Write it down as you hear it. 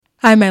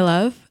Hi, my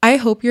love. I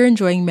hope you're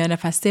enjoying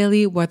Manifest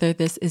Daily, whether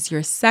this is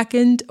your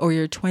second or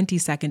your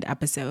 22nd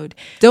episode.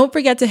 Don't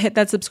forget to hit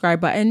that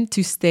subscribe button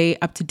to stay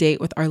up to date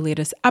with our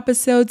latest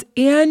episodes.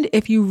 And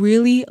if you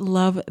really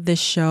love this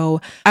show,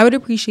 I would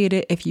appreciate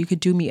it if you could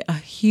do me a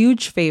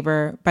huge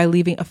favor by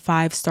leaving a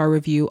 5-star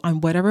review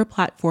on whatever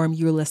platform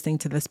you're listening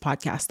to this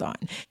podcast on.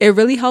 It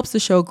really helps the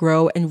show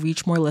grow and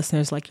reach more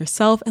listeners like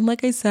yourself. And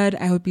like I said,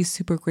 I would be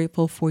super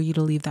grateful for you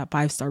to leave that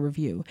 5-star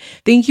review.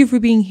 Thank you for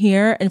being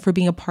here and for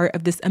being a part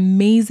of this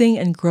amazing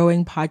and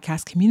growing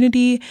podcast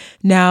community.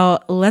 Now,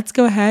 let's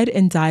go ahead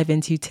and dive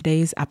into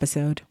today's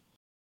episode.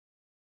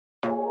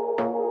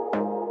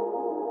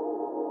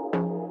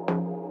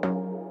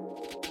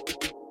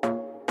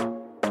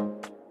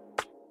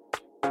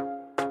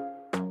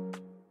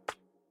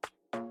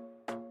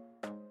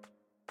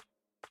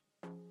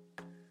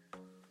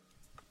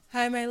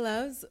 Hi, my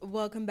loves.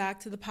 Welcome back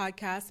to the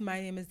podcast.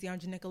 My name is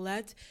Deandra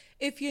Nicolette.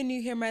 If you're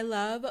new here, my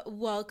love,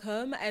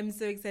 welcome. I'm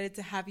so excited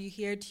to have you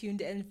here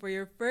tuned in for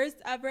your first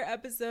ever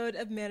episode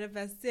of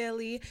Manifest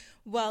Daily.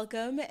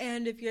 Welcome.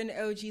 And if you're an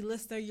OG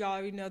listener, you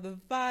already know the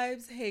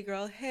vibes. Hey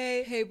girl,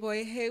 hey. Hey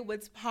boy, hey,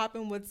 what's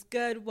poppin', what's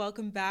good?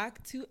 Welcome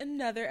back to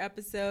another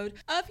episode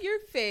of your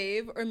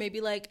fave, or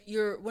maybe like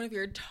one of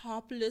your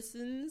top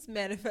listens,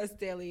 Manifest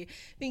Daily.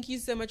 Thank you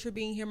so much for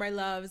being here, my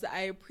loves. I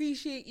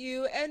appreciate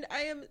you, and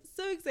I am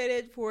so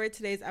excited for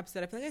today's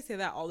episode. I feel like I say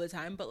that all the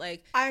time, but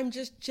like I'm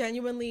just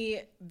genuinely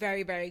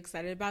very, very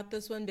excited about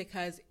this one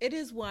because it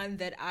is one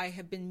that I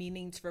have been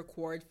meaning to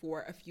record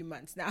for a few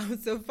months now.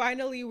 So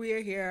finally we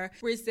are here.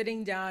 We're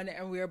sitting down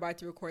and we're about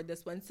to record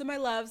this one. So my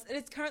loves, it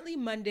is currently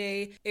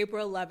Monday,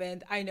 April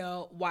 11th. I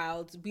know,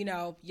 wild. We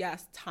know,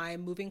 yes,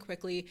 time moving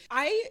quickly.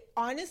 I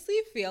honestly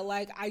feel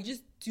like I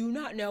just do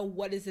not know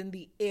what is in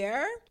the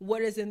air,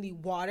 what is in the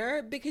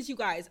water, because you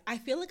guys, I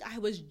feel like I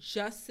was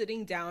just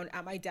sitting down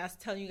at my desk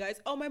telling you guys,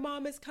 oh, my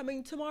mom is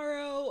coming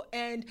tomorrow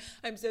and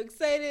I'm so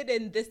excited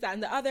and this, that,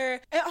 and the other.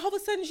 And all of a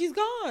sudden she's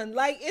gone.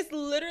 Like, it's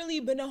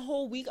literally been a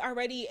whole week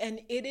already, and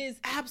it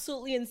is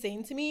absolutely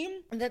insane to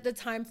me that the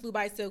time flew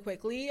by so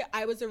quickly.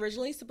 I was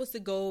originally supposed to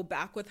go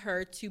back with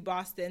her to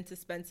Boston to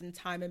spend some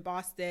time in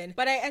Boston,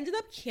 but I ended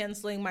up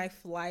canceling my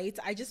flight.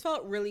 I just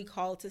felt really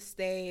called to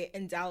stay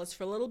in Dallas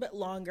for a little bit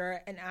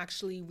longer and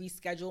actually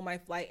reschedule my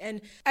flight.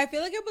 And I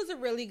feel like it was a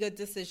really good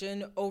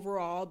decision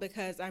overall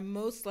because I'm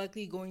most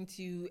likely going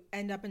to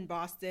end up in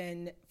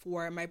Boston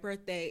for my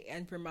birthday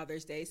and for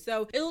Mother's Day.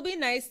 So it'll be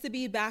nice to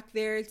be back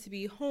there, to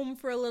be home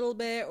for a little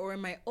bit, or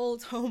in my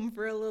old home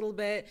for a little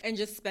bit, and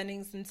just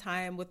spending some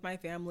time with my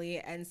family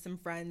and some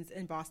friends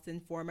in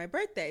Boston for my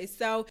birthday.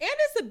 So, and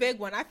it's a big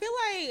one. I feel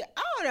like,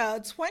 I don't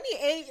know,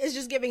 28 is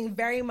just giving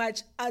very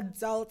much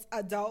adult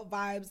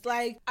vibes.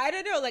 Like, I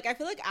don't know, like I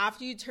feel like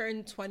after you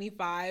turn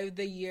 25,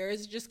 the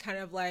years just kind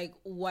of like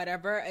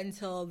whatever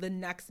until the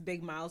next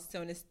big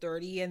milestone is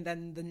 30, and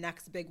then the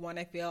next big one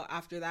I feel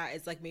after that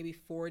is like maybe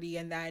 40,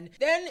 and then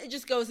it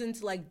just goes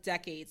into like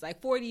decades,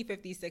 like 40,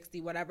 50,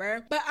 60,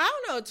 whatever. But I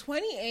don't know,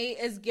 28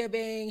 is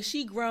giving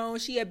she grown,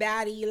 she a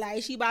baddie,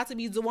 like she about to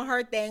be doing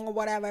her thing or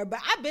whatever. But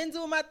I've been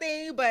doing my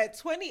thing, but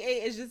 28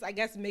 is just, I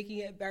guess, making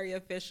it very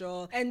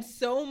official. And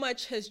so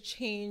much has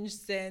changed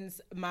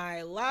since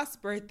my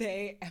last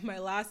birthday and my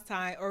last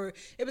time, or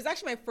it was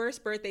actually my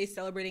first birthday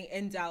celebrating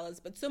in Dallas,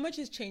 but so much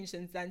has changed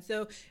since then.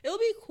 So it'll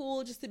be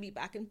cool just to be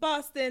back in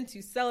Boston,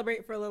 to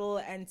celebrate for a little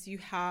and to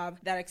have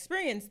that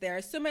experience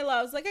there. So my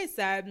loves, like I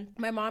said,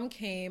 my mom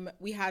came.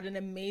 We had an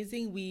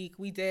amazing week.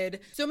 We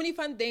did so many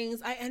fun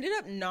things. I ended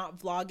up not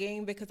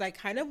vlogging because I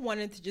kind of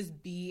wanted to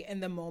just be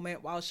in the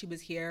moment while she was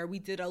here. We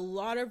did a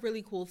lot of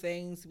really cool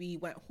things. We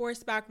went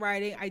horseback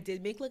riding. I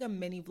did make like a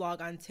mini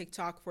vlog on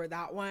TikTok for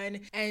that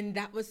one, and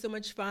that was so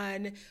much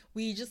fun.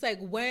 We just like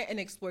went and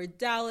explored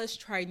Dallas,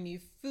 tried new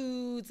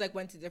foods, like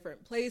went to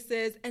different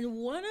places. And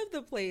one of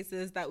the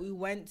places that we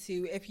went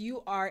to, if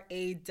you are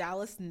a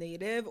Dallas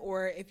native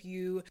or if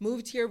you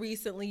moved here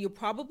recently, you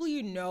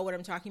probably know what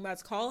I'm talking about.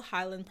 It's called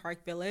Highland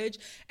Park Village.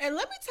 And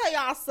let me tell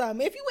y'all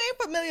something. If you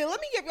ain't familiar,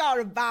 let me give y'all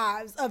the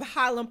vibes of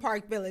Highland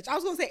Park Village. I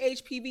was going to say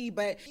HPV,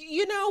 but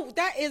you know,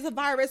 that is a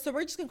virus. So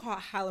we're just going to call it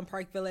Highland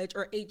Park Village,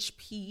 or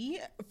HP,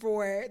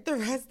 for the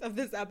rest of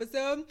this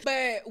episode.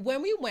 But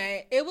when we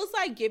went, it was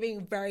like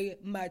giving very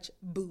much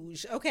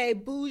bouge. Okay.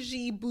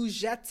 Bougie,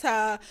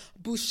 bougetta,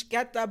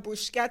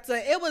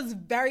 bruschetta. It was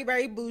very,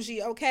 very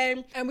bougie.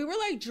 Okay. And we were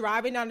like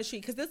driving down the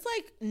street because it's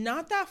like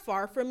not that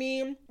far from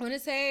me. I want to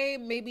say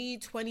maybe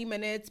 20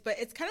 minutes, but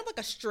it's kind of like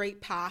a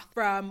straight path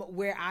from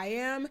where I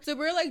am. So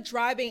we're like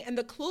driving, and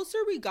the closer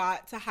we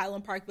got to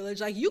Highland Park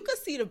Village, like you could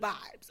see the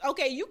vibes.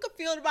 Okay. You could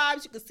feel the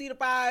vibes. You could see the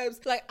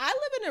vibes. Like I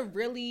live in a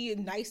really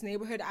nice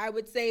neighborhood, I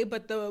would say,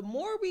 but the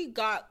more we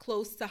got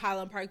close to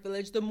Highland Park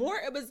Village, the more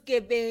it was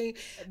giving,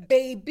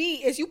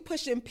 baby, is you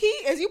pushing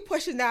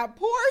that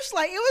Porsche.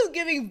 Like, it was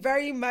giving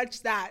very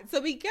much that. So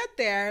we get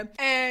there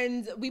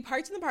and we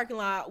parked in the parking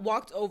lot,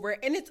 walked over,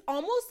 and it's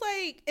almost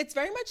like, it's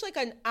very much like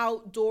an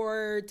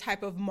outdoor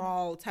type of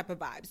mall type of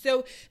vibe.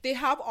 So they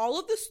have all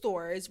of the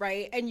stores,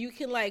 right? And you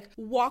can like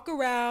walk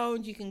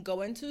around, you can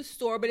go into a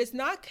store, but it's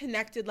not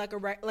connected like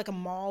a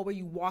mall where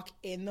you walk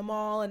in the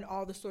mall and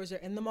all the stores are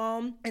in the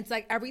mall. It's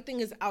like everything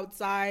is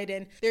outside,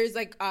 and there's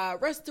like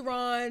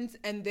restaurants,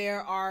 and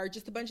there are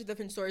just a bunch of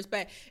different stores,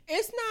 but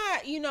it's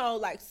not, you know,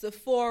 like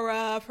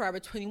Sephora, Forever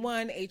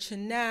 21,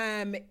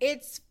 H&M.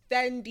 It's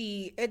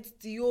Fendi, it's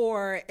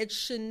Dior, it's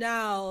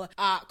Chanel,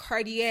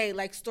 Cartier,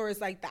 like stores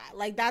like that.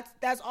 Like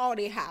that's all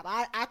they have.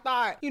 I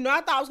thought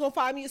I was gonna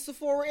find me a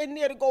Sephora in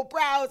there to go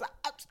browse.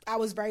 I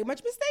was very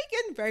much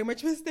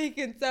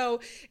mistaken.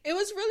 So it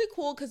was really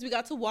cool because we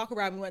got to walk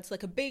around. We went to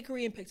like a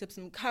bakery and picked up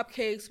some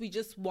cupcakes. We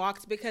just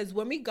walked because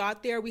when we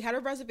got there, we had a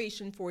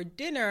reservation for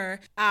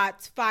dinner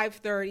at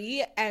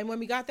 5:30, and when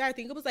we got there, I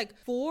think it was like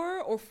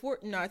 4.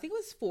 No, I think it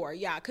was 4.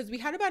 Yeah, because we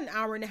had about an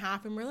hour and a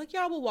half, and we're like,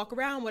 yeah, we'll walk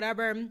around,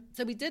 whatever.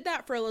 So we did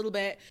that for a little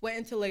bit, went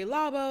into Le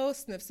Labo,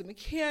 sniffed some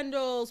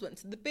candles, went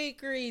to the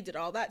bakery, did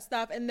all that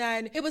stuff. And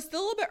then it was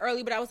still a little bit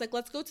early, but I was like,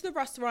 let's go to the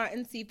restaurant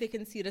and see if they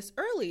can seat us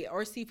early,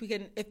 or see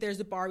if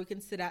there's a bar, we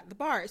can sit at the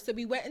bar. So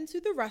we went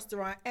into the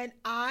restaurant, and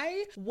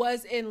I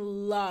was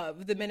in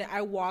love the minute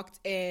I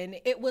walked in.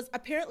 It was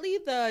apparently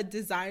the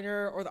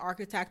designer or the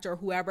architect or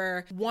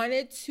whoever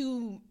wanted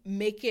to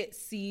make it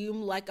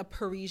seem like a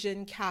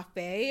Parisian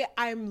cafe.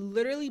 I'm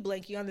literally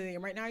blanking on the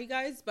name right now, you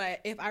guys, but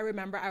if I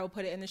remember, I will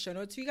put it in the show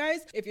notes for you guys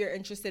if you're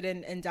interested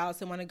in Dallas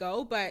and want to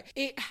go. But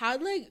it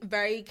had like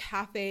very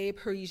cafe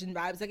Parisian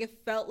vibes. Like, it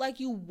felt like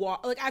you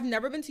walk, like, I've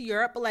never been to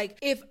Europe, but like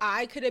if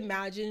I could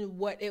imagine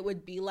what it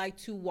would be like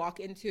to walk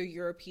into a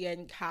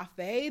European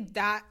cafe,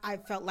 that I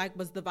felt like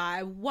was the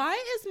vibe. Why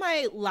is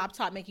my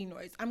laptop making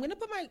noise? I'm gonna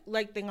put my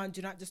like thing on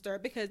do not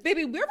disturb because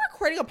baby, we're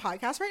recording a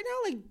podcast right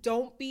now. Like,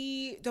 don't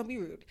be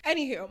rude.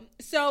 Anywho,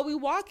 so we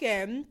walk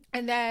in,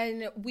 and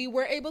then we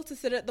were able to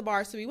sit at the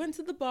bar. So we went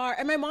to the bar,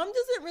 and my mom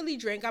doesn't really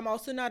drink. I'm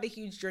also not a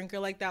huge drinker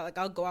like that. Like,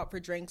 I'll go out for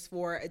drinks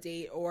for a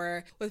date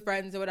or with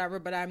friends or whatever,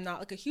 but I'm not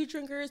like a huge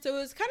drinker. So it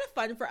was kind of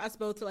fun for us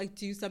both to like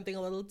do something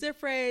a little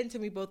different,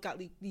 and we both got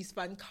like these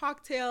fun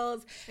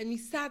cocktails, and we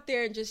sat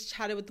there and just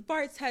chatted with the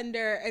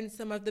bartender and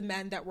some of the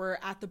men that were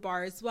at the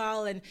bar as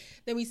well. And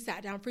then we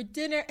sat down for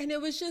dinner, and it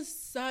was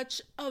just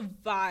such a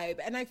vibe.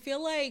 And I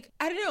feel like,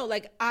 I don't know,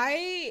 like,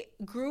 I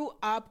grew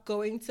up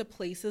going to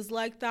places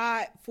like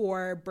that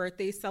for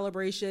birthday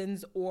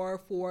celebrations or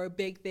for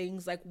big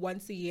things like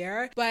once a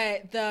year.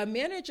 But the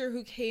manager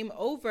who came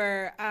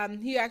over,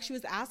 he actually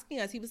was asking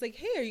us, he was like,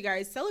 hey, are you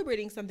guys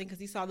celebrating something? Because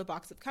he saw the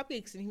box of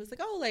cupcakes, and he was like,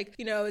 oh, like,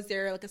 you know, is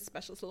there like a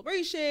special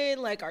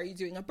celebration? Like, are you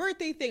doing a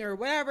birthday thing or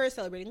whatever,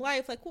 celebrating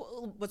life? Like,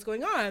 what's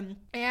going on?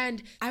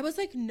 And I was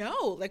like,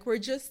 no, like, we're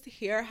just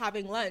here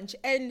having lunch.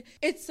 And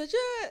it's such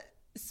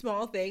a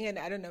small thing, and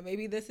I don't know,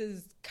 maybe this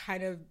is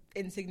kind of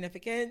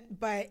insignificant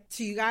but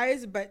to you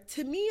guys, but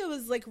to me it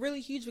was like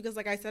really huge because,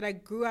 like I said, I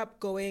grew up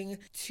going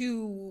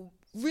to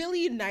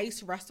really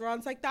nice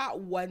restaurants like that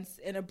once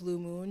in a blue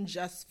moon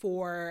just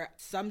for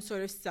some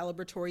sort of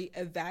celebratory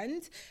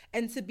event.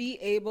 And to be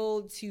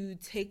able to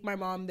take my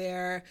mom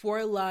there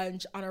for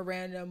lunch on a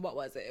random, what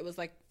was it? It was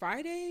like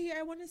Friday,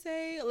 I want to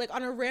say, like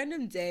on a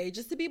random day,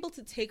 just to be able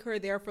to take her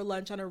there for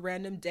lunch on a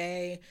random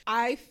day.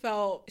 I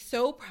felt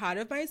so proud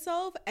of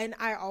myself. And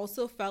I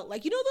also felt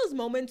like, you know, those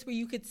moments where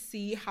you could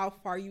see how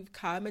far you've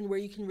come and where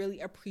you can really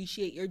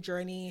appreciate your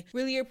journey,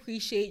 really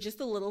appreciate just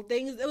the little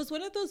things. It was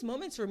one of those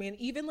moments for me. And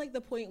even like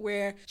the point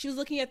where she was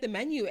looking at the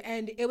menu,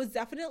 and it was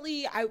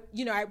definitely,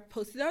 I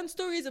posted on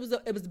stories, it was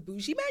a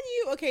bougie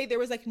menu. Okay, there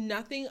was like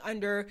nothing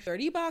under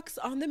 $30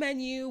 on the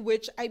menu,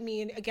 which, I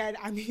mean, again,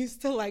 I'm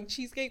used to like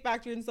Cheesecake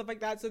Factory and stuff like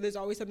that, so there's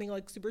always something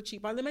like super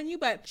cheap on the menu.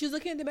 But she was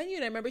looking at the menu,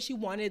 and I remember she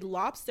wanted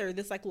lobster,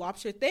 this like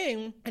lobster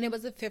thing, and it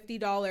was a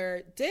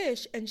 $50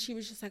 dish, and she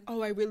was just like,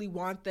 oh, I really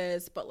want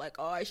this, but like,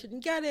 oh, I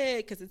shouldn't get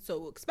it because it's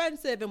so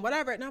expensive and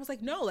whatever. And I was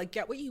like, no, like,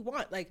 get what you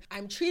want. Like,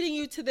 I'm treating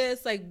you to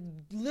this, like,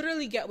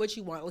 literally get what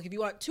you want. Like, if you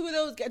want 2 of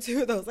those, get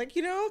 2 of those, like,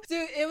 you know.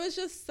 So it was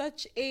just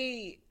such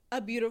a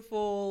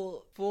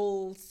beautiful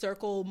full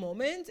circle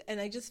moment,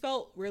 and I just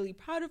felt really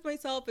proud of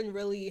myself and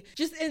really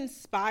just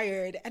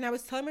inspired. And I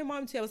was telling my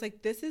mom too, I was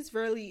like, this is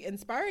really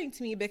inspiring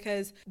to me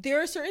because there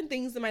are certain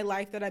things in my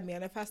life that I'm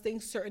manifesting,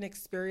 certain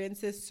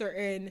experiences,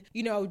 certain,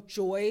 you know,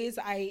 joys.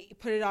 I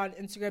put it on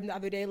Instagram the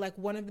other day, like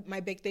one of my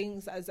big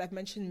things, as I've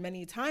mentioned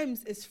many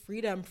times, is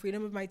freedom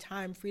of my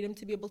time, freedom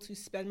to be able to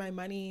spend my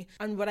money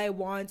on what I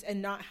want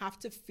and not have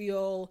to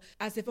feel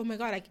as if, oh my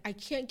God, I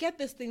can't get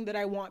this thing that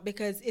I want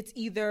because it's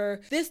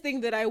either this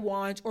thing that I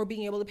want or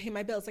being able to pay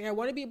my bills. Like I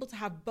want to be able to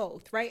have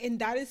both, right? And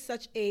that is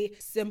such a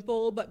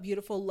simple but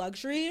beautiful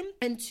luxury.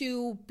 And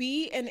to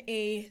be in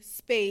a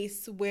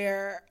space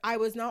where I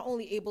was not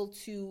only able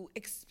to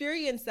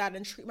experience that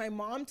and treat my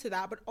mom to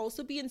that, but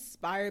also be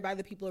inspired by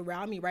the people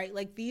around me, right?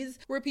 Like these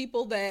were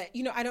people that,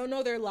 you know, I don't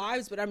know their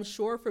lives, but I'm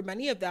sure for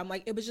many of them,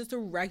 like it was just a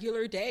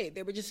regular day.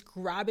 They were just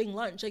grabbing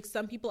lunch. Like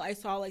some people I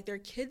saw, like their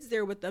kids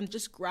there with them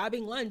just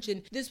grabbing lunch.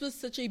 And this was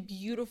such a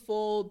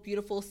beautiful,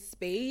 beautiful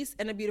space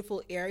and a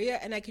beautiful area.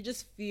 And I could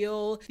just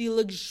feel the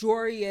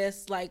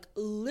luxurious, like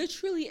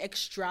literally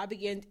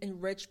extravagant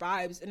and rich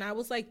vibes. And I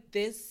was like,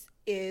 this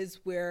is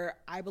where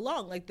I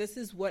belong. Like this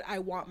is what I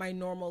want my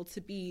normal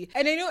to be.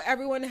 And I know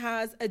everyone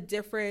has a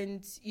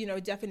different, you know,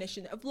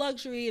 definition of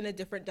luxury and a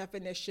different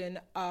definition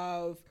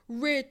of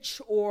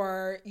rich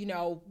or, you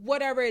know,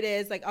 whatever it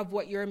is, like of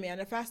what you're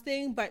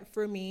manifesting. But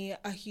for me,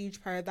 a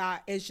huge part of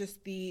that is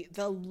just the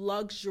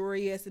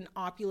luxurious and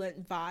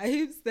opulent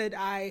vibes that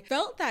I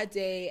felt that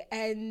day.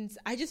 And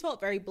I just felt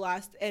very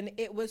blessed. And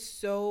it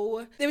was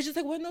just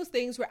like one of those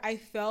things where I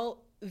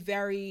felt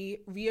very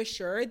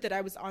reassured that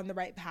I was on the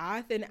right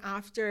path. And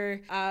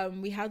after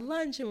we had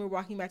lunch and we were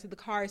walking back to the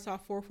car, I saw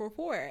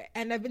 444.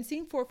 And I've been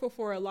seeing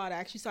 444 a lot. I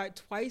actually saw it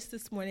twice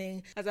this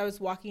morning as I was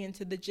walking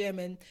into the gym.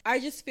 And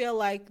I just feel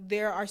like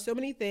there are so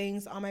many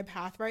things on my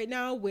path right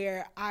now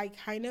where I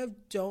kind of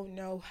don't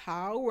know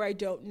how, or I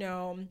don't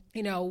know,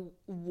 you know,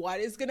 what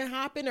is going to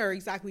happen or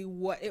exactly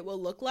what it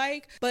will look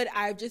like. But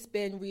I've just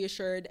been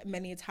reassured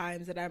many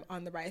times that I'm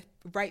on the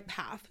right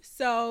path.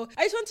 So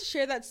I just want to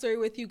share that story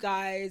with you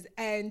guys.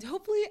 And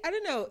hopefully, I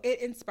don't know,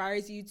 it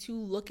inspires you to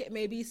look at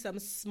maybe some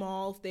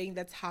small thing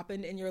that's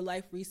happened in your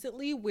life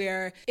recently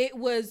where it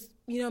was,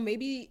 you know,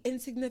 maybe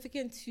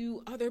insignificant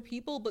to other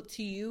people, but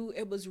to you,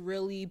 it was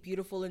really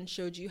beautiful and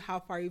showed you how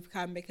far you've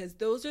come, because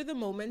those are the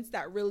moments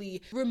that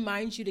really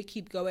remind you to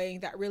keep going,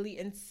 that really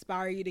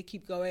inspire you to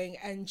keep going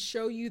and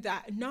show you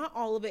that not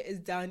all of it is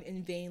done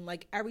in vain.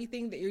 Like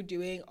everything that you're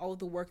doing, all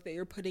the work that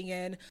you're putting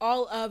in,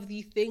 all of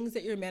the things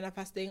that you're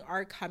manifesting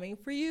are coming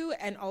for you,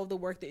 and all the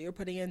work that you're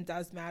putting in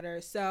does matter.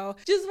 So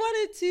just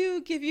wanted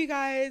to give you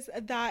guys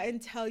that and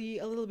tell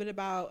you a little bit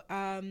about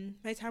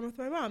my time with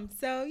my mom.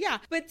 So yeah,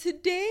 but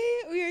today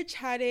we are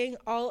chatting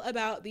all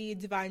about the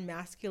divine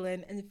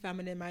masculine and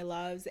feminine, my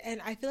loves.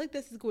 And I feel like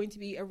this is going to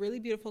be a really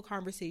beautiful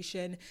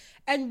conversation,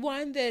 and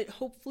one that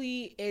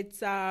hopefully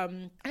it's, I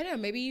don't know,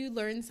 maybe you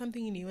learn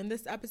something new in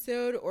this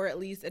episode, or at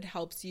least it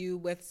helps you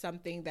with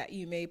something that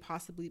you may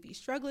possibly be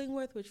struggling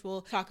with, which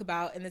we'll talk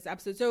about in this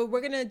episode. So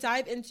we're going to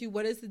dive into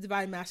what is the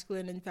divine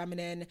masculine and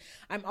feminine.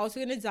 I'm also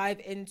going to dive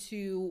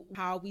into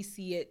how we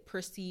see it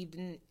perceived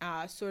and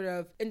sort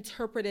of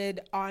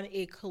interpreted on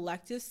a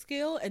collective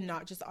scale and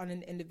not just on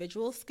an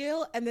individual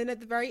scale. And then at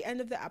the very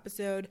end of the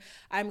episode,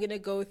 I'm going to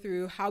go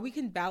through how we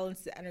can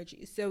balance the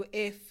energy. So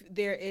if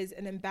there is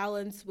an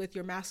imbalance with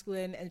your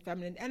masculine and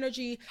feminine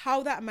energy,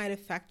 how that might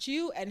affect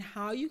you and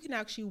how you can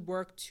actually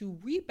work to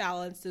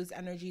rebalance those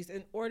energies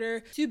in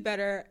order to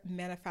better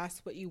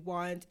manifest what you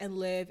want and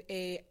live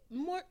a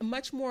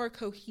much more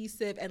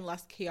cohesive and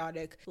less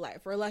chaotic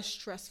life, or less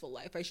stressful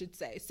life, I should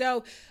say.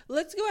 So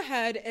let's go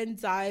ahead and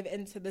dive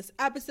into this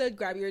episode.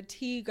 Grab your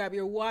tea, grab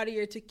your water,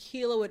 your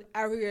tequila,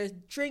 whatever you're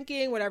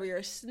drinking, whatever you're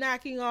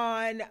snacking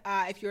on.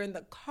 If you're in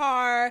the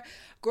car,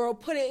 girl,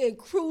 put it in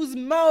cruise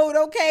mode,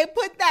 okay?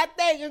 Put that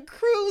thing in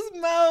cruise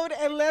mode,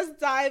 and let's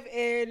dive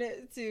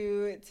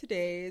into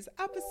today's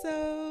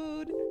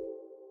episode.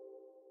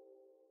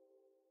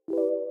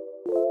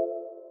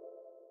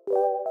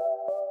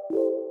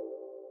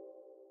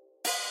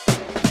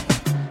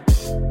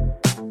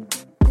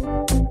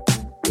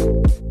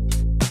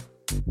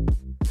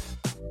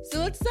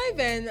 Let's dive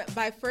in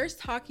by first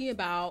talking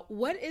about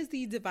what is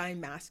the divine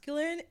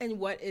masculine and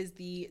what is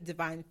the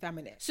divine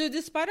feminine. So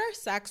despite our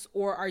sex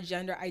or our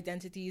gender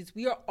identities,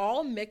 we are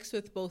all mixed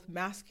with both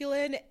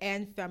masculine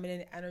and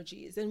feminine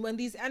energies. And when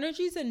these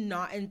energies are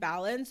not in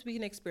balance, we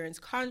can experience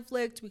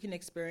conflict, we can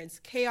experience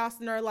chaos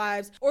in our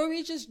lives, or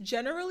we just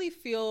generally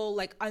feel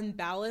like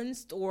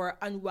unbalanced or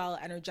unwell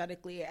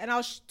energetically. And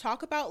I'll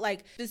talk about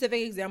like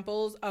specific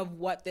examples of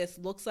what this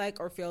looks like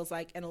or feels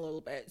like in a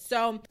little bit.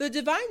 So the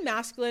divine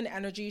masculine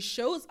energy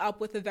shows up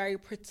with a very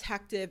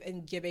protective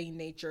and giving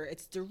nature.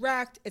 It's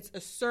direct, it's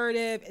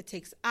assertive, it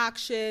takes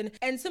action.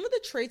 And some of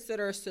the traits that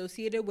are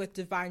associated with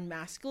divine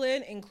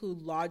masculine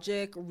include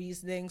logic,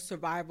 reasoning,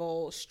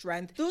 survival,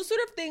 strength, those sort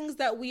of things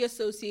that we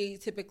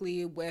associate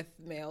typically with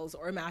males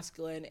or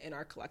masculine in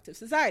our collective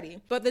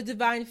society. But the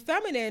divine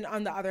feminine,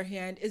 on the other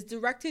hand, is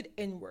directed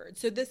inward.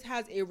 So this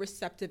has a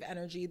receptive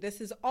energy.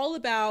 This is all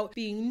about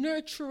being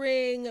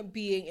nurturing,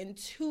 being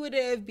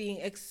intuitive,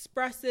 being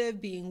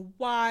expressive, being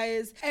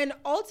wise. And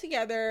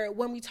altogether,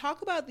 where when we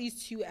talk about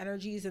these two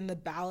energies and the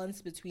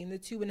balance between the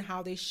two and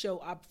how they show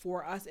up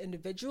for us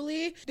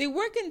individually, they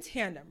work in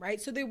tandem, right?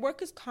 So they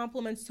work as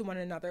complements to one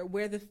another,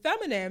 where the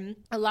feminine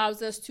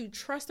allows us to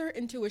trust our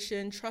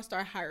intuition, trust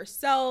our higher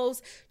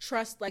selves,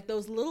 trust like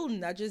those little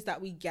nudges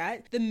that we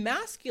get. The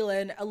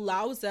masculine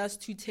allows us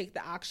to take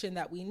the action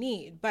that we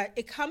need, but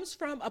it comes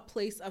from a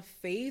place of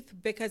faith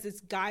because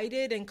it's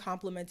guided and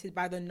complemented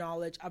by the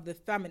knowledge of the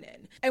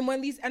feminine. And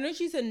when these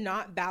energies are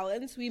not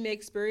balanced, we may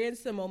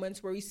experience the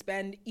moments where we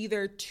spend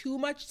either too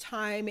much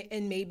time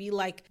in maybe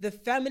like the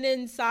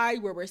feminine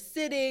side where we're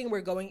sitting,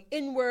 we're going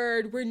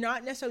inward, we're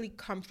not necessarily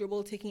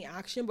comfortable taking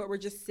action, but we're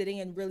just sitting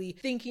and really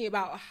thinking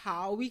about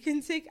how we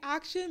can take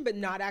action, but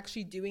not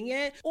actually doing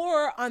it.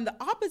 Or on the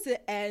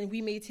opposite end,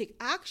 we may take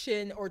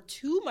action or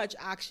too much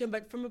action,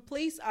 but from a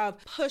place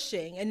of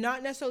pushing and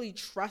not necessarily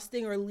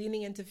trusting or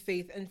leaning into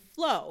faith and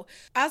flow.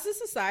 As a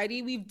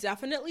society, we've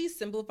definitely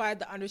simplified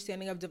the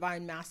understanding of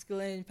divine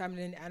masculine and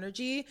feminine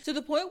energy to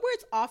the point where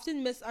it's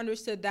often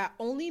misunderstood that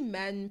only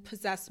men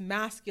possess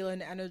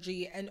masculine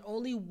energy and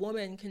only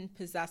women can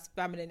possess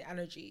feminine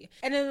energy.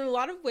 And in a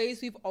lot of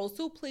ways, we've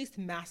also placed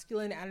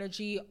masculine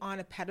energy on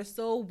a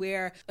pedestal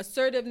where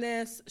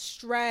assertiveness,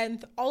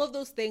 strength, all of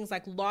those things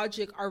like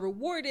logic are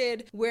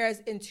rewarded,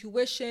 whereas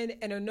intuition,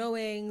 inner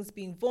knowings,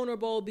 being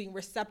vulnerable, being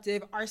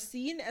receptive are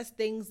seen as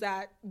things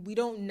that we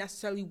don't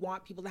necessarily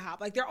want people to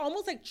have. Like they're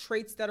almost like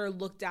traits that are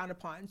looked down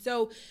upon.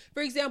 So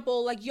for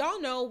example, like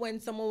y'all know when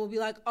someone will be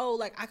like, oh,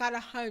 like I got a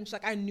hunch,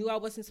 like I knew I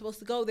wasn't supposed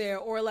to go there,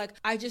 or like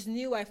I just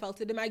knew, I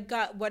felt it in my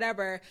gut,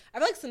 whatever. I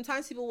feel like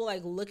sometimes people will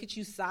like look at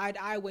you side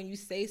eye when you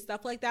say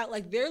stuff like that.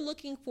 Like they're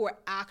looking for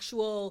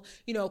actual,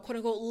 quote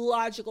unquote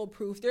logical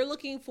proof. They're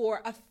looking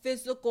for a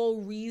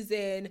physical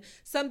reason,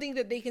 something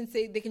that they can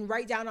say, they can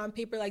write down on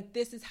paper, like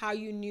this is how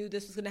you knew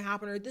this was going to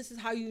happen, or this is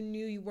how you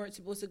knew you weren't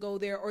supposed to go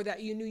there, or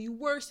that you knew you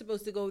were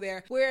supposed to go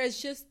there.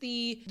 Whereas just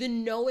the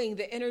knowing,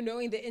 the inner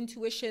knowing, the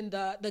intuition,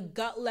 the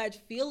gut-led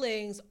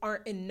feelings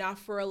aren't enough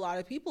for a lot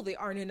of people. They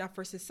aren't enough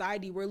for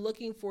society. We're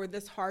looking for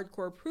this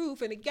hardcore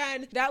proof. And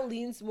again, that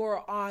leans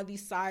more on the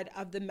side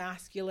of the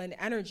masculine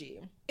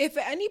energy. If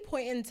at any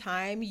point in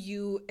time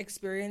you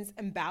experience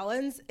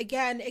imbalance,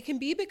 again, it can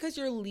be because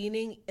you're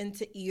leaning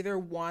into either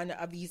one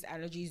of these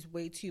energies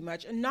way too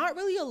much and not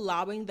really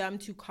allowing them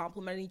to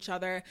complement each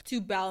other,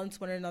 to balance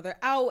one another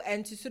out,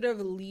 and to sort of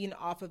lean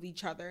off of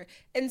each other.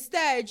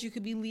 Instead, you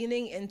could be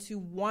leaning into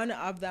one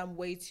of them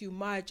way too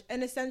much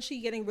and essentially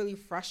getting really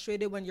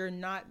frustrated when you're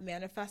not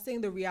manifesting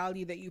the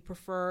reality that you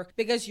prefer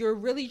because you're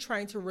really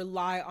trying to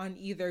rely on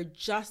either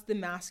just the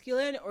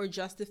masculine or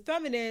just the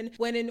feminine,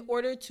 when in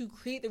order to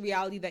create the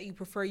reality that you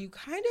prefer, you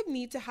kind of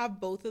need to have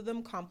both of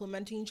them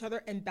complementing each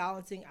other and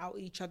balancing out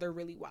each other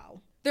really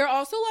well. There are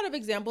also a lot of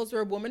examples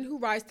where women who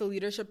rise to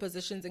leadership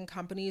positions in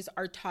companies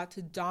are taught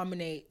to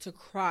dominate, to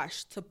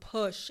crush, to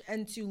push,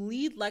 and to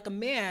lead like a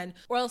man,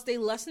 or else they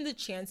lessen the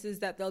chances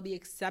that they'll be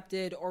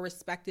accepted or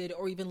respected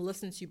or even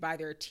listened to by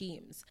their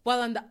teams.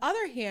 While on the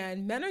other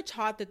hand, men are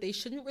taught that they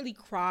shouldn't really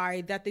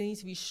cry, that they need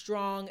to be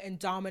strong and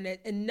dominant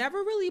and never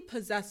really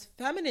possess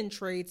feminine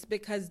traits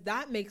because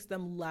that makes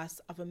them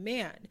less of a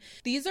man.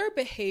 These are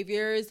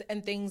behaviors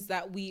and things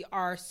that we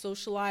are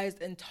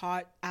socialized and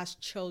taught as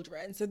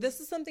children. So this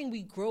is something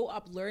we grow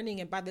up learning,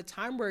 and by the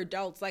time we're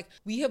adults, like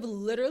we have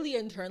literally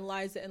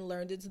internalized it and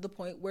learned it to the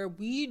point where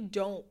we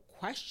don't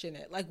question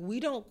it. Like we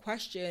don't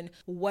question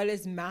what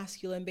is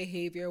masculine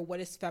behavior, what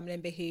is feminine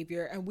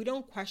behavior, and we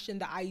don't question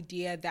the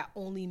idea that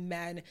only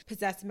men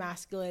possess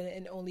masculine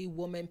and only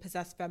women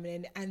possess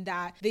feminine, and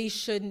that they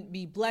shouldn't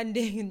be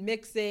blending and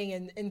mixing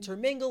and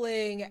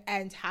intermingling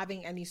and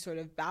having any sort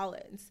of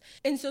balance.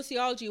 In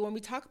sociology, when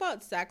we talk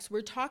about sex,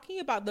 we're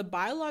talking about the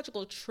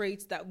biological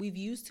traits that we've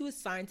used to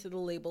assign to the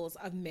labels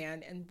of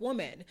man and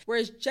woman,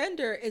 whereas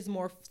gender is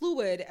more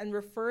fluid and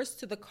refers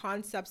to the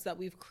concepts that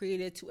we've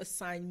created to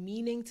assign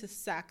meaning to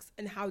sex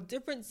and how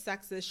different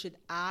sexes should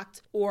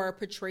act or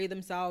portray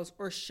themselves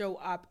or show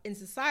up in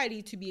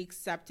society to be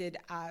accepted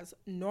as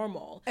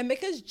normal. And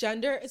because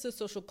gender is a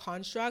social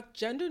construct,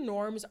 gender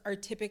norms are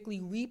typically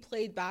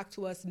replayed back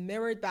to us,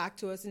 mirrored back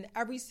to us in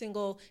every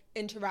single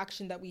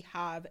interaction that we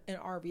have in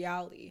our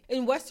reality.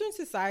 In Western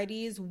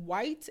societies,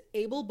 white,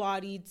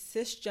 able-bodied,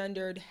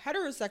 cisgendered,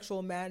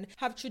 heterosexual men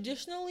have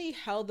traditionally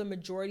held the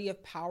majority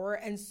of power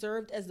and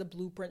served as the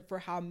blueprint for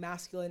how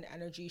masculine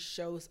energy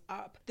shows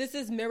up. This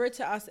is mirrored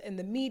to us in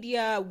the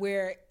media,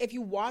 where if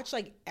you watch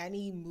like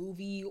any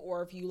movie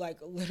or if you like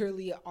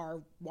literally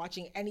are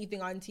watching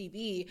anything on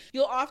TV,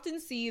 you'll often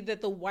see that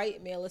the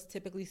white male is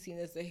typically seen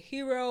as the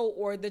hero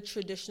or the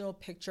traditional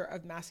picture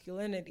of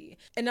masculinity.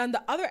 And on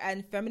the other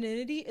end,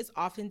 femininity is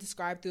often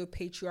described through a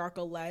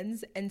patriarchal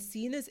lens and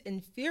seen as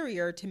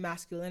inferior to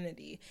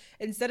masculinity,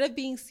 instead of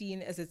being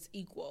seen as its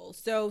equal.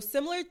 So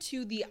similar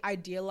to the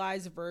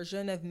idealized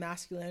version of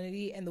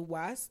masculinity in the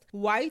West,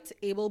 white,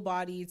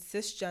 able-bodied,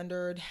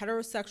 cisgendered,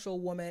 heterosexual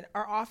women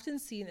are often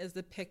seen as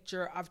the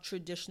picture of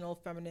traditional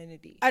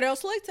femininity. I'd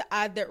also like to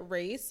add that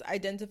race,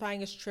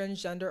 identifying as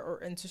transgender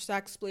or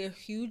intersex, play a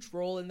huge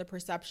role in the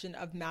perception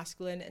of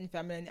masculine and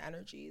feminine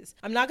energies.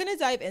 I'm not going to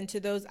dive into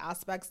those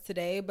aspects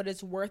today, but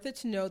it's worth it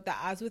to note that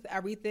as with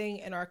everything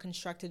in our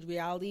constructed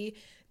reality,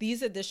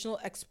 these additional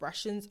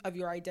expressions of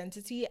your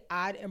identity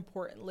add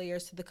important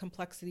layers to the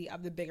complexity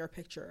of the bigger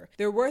picture.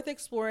 They're worth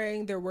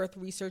exploring, they're worth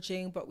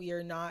researching, but we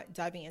are not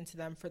diving into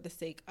them for the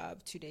sake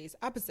of today's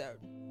episode.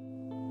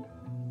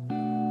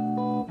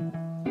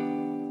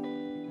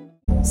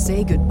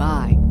 Say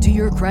goodbye to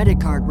your credit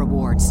card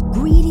rewards.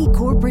 Greedy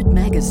corporate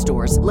mega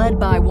stores, led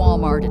by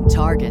Walmart and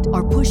Target,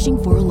 are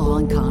pushing for a law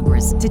in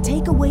Congress to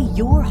take away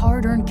your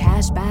hard-earned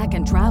cash back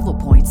and travel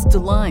points to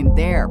line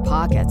their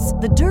pockets.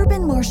 The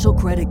Durbin-Marshall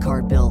credit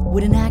card bill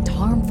would enact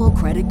harmful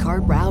credit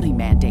card routing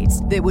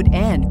mandates that would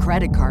end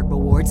credit card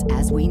rewards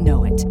as we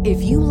know it.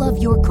 If you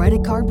love your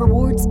credit card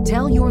rewards,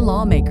 tell your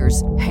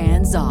lawmakers,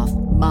 hands off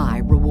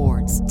my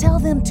rewards. Tell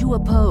them to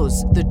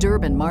oppose the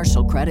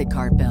Durbin-Marshall credit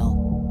card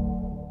bill.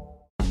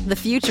 The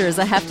future is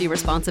a hefty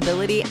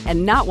responsibility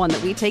and not one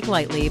that we take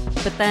lightly.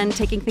 But then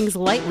taking things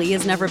lightly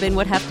has never been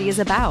what Hefty is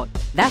about.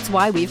 That's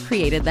why we've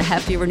created the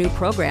Hefty Renew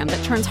program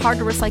that turns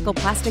hard-to-recycle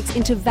plastics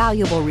into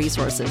valuable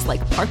resources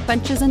like park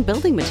benches and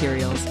building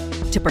materials.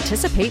 To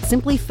participate,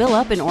 simply fill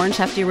up an orange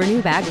Hefty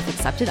Renew bag with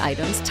accepted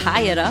items,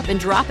 tie it up,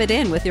 and drop it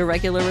in with your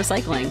regular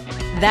recycling.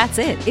 That's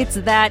it. It's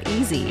that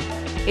easy.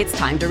 It's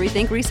time to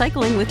rethink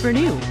recycling with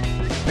Renew.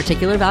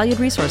 Particular valued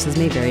resources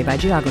may vary by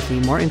geography.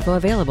 More info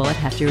available at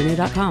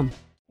heftyrenew.com.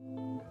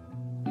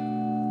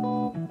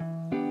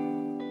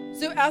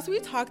 So as we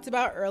talked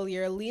about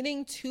earlier,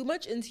 leaning too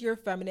much into your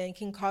feminine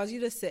can cause you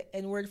to sit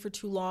inward for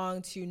too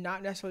long, to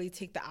not necessarily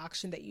take the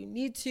action that you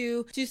need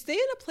to stay in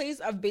a place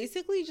of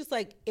basically just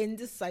like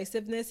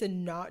indecisiveness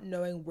and not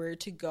knowing where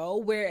to go.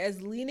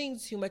 Whereas leaning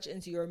too much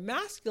into your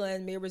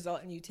masculine may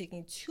result in you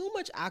taking too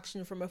much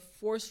action from a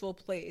forceful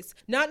place,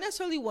 not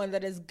necessarily one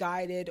that is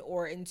guided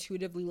or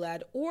intuitively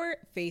led or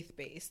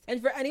faith-based.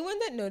 And for anyone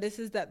that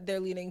notices that they're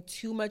leaning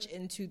too much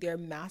into their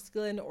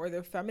masculine or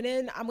their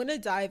feminine, I'm going to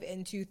dive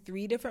into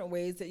 3 different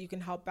ways that you can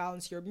help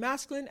balance your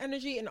masculine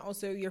energy and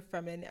also your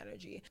feminine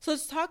energy. So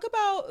let's talk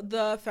about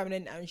the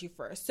feminine energy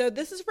first. So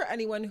this is for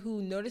anyone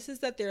who notices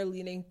that they're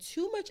leaning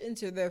too much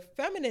into their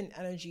feminine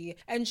energy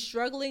and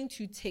struggling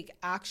to take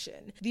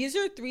action. These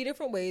are 3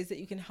 different ways that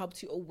you can help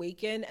to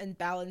awaken and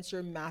balance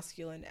your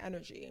masculine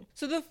energy.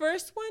 So the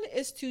first one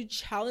is to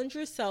challenge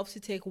yourself to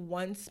take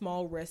one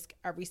small risk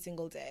every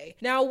single day.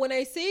 Now, when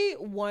I say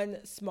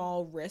one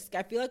small risk,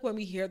 I feel like when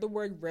we hear the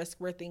word risk,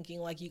 we're thinking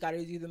like you got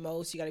to do the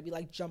most, you got to be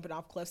like jumping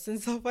off cliffs and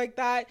stuff like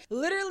that.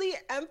 Literally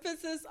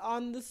emphasis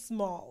on the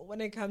small when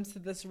it comes to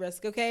this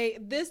risk, okay?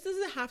 This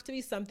doesn't have to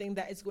be something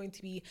that is going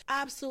to be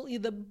absolutely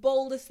the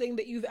boldest thing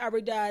that you've ever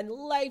done,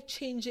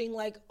 life-changing,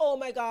 like, oh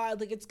my God,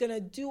 like it's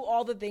gonna do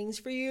all the things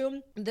for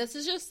you. This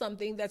is just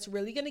something that's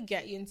really gonna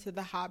get you into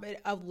the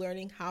habit of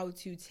learning how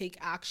to take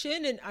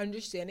action and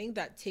understanding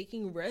that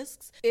taking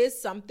risks is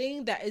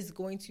something that is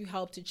going to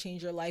help to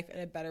change your life in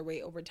a better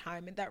way over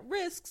time, and that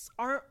risks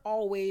aren't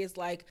always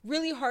like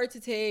really hard to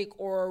take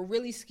or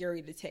really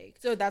scary to take.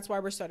 So that's why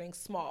we're starting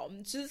small.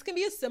 So this can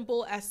be as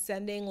simple as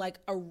sending like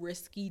a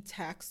risky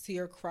text to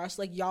your crush.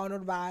 Like y'all know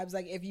the vibes.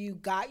 Like if you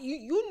got,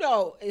 you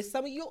know, is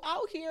some of you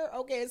out here,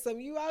 okay, some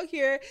of you out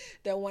here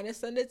that want to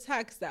send a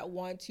text, that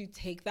want to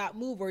take that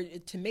move or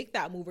to make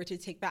that move or to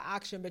take that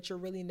action, but you're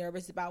really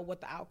nervous about what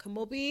the outcome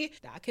will be.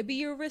 That could be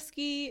your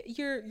risky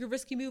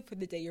move for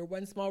the day, your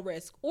one small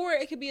risk. Or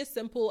it could be as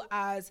simple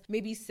as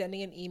maybe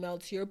sending an email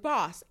to your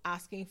boss,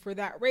 asking for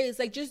that raise,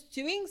 like just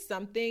doing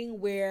something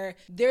where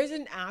there's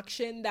an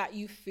action that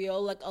you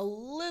feel like a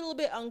little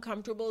bit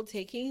uncomfortable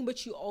taking,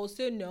 but you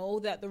also know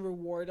that the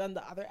reward on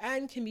the other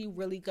end can be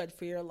really good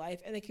for your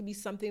life, and it can be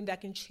something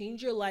that can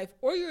change your life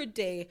or your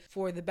day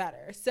for the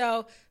better.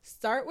 So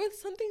start with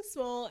something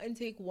small and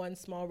take one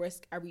small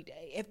risk every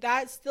day. If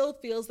that still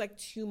feels like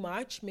too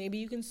much, maybe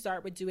you can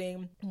start with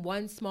doing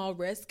one small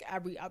risk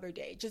every other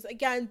day. Just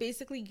again,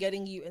 basically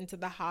getting you into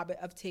the habit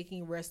of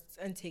taking risks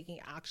and taking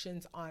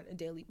actions on a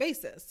daily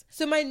basis.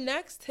 So my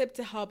next tip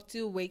to help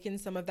to awaken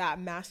some of that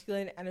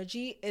masculine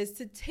energy is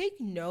to take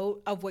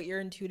note of what your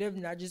intuitive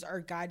nudges are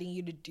guiding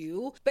you to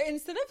do, but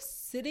instead of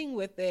sitting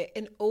with it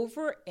and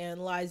over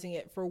analyzing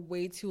it for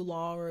way too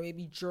long, or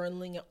maybe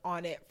journaling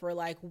on it for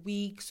like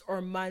weeks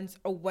or months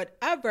or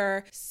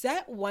whatever,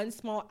 set one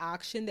small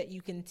action that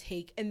you can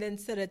take and then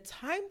set a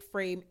time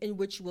frame in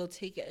which you will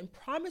take it and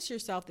promise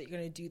yourself that you're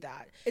going to do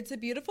that. It's a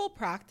beautiful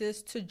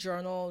practice to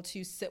journal,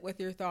 to sit with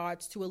your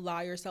thoughts, to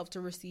allow yourself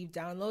to receive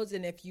downloads.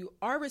 And if you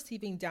are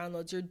receiving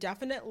downloads, you're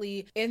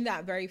definitely in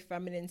that very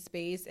feminine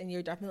space and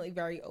you're definitely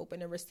very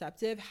open and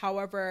receptive.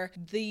 However,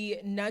 the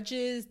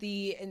nudges,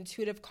 the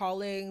intuitive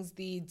callings,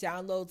 the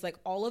downloads, like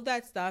all of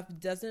that stuff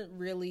doesn't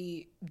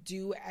really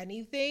do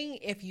anything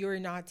if you're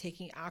not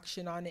taking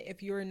action on it,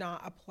 if you're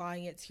not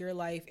applying it to your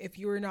life, if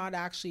you're not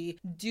actually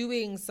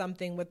doing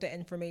something with the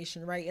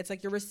information, right? It's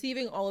like you're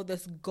receiving all of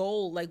this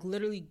gold, like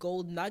literally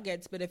gold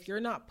nuggets, but if you're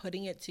not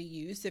putting it to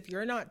use, if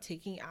you're not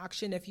taking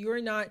action, if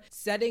you're not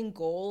setting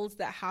goals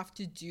that have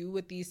to do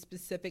with these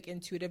specific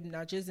intuitive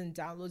nudges and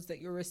downloads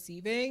that you're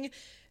receiving,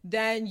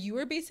 then you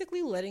are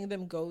basically letting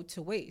them go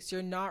to waste.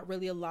 You're not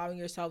really allowing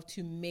yourself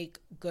to make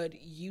good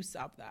use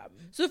of them.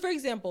 So for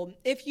example,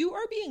 if you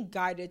are being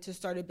guided to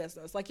start a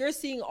business, like you're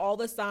seeing all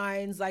the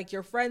signs, like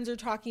your friends are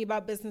talking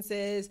about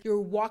businesses, you're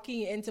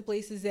walking into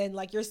places and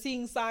like you're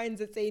seeing signs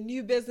that say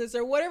new business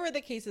or whatever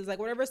the case is, like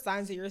whatever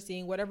signs that you're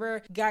seeing,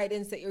 whatever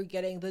guidance that you're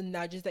getting, the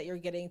nudges that you're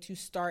getting to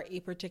start a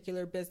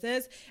particular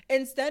business,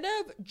 instead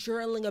of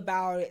journaling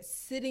about it,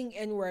 sitting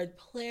inward,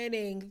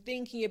 planning,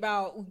 thinking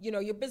about,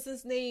 your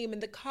business name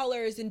and the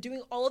colors and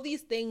doing all of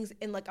these things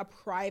in like a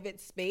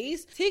private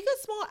space, take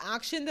a small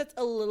action that's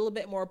a little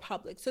bit more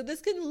public. So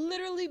this can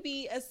literally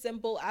be as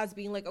simple as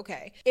being like,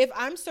 okay, if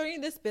I'm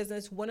starting this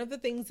business, one of the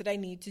things that I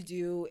need to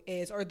do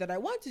is, or that I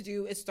want to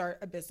do, is start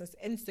a business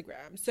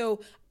Instagram.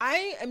 So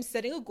I am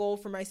setting a goal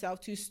for myself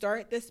to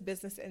start this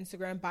business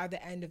Instagram by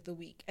the end of the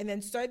week, and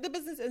then start the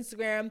business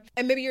Instagram.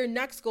 And maybe your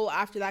next goal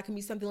after that can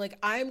be something like,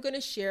 I'm going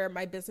to share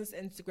my business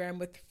Instagram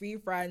with 3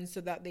 friends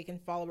so that they can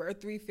follow it, or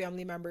 3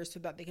 family members so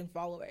that they can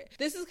follow it.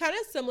 This is kind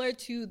of similar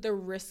to the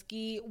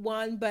risky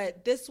one,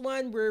 but this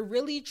one, we're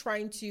really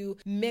trying to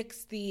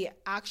mix the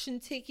action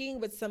taking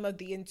with some of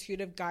the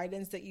intuitive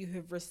guidance that you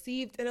have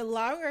received, and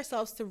allowing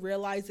ourselves to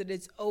realize that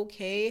it's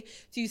okay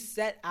to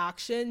set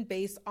action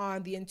based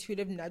on the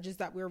intuitive nudges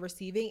that we're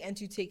receiving, and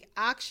to take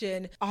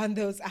action on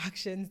those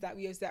actions that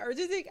we have set, or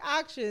to take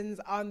actions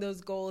on those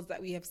goals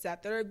that we have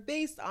set that are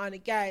based on,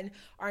 again,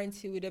 our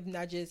intuitive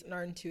nudges and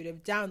our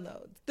intuitive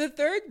downloads. The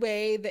third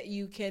way that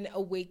you can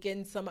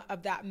awaken some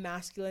of that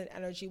masculine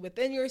energy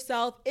within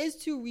yourself is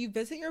to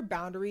revisit your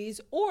boundaries,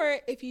 or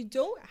if you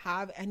don't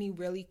have any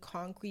really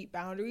concrete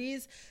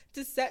boundaries,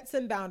 to set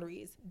some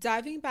boundaries.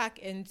 Diving back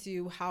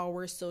into how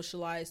we're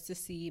socialized to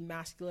see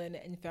masculine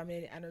and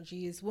feminine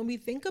energies, when we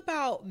think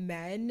about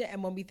men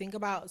and when we think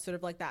about sort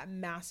of like that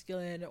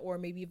masculine or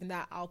maybe even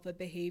that alpha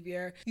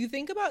behavior, you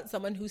think about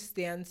someone who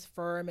stands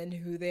firm in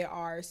who they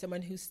are,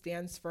 someone who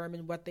stands firm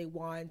in what they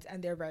want,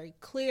 and they're very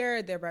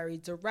clear, they're very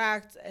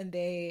direct, and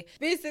they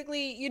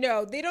basically,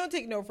 they don't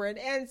take no for an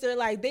answer.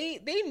 Like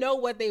they know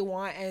what they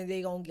want and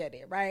they gonna get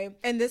it, right?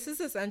 And this is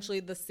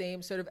essentially the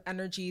same sort of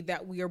energy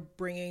that we are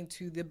bringing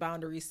to the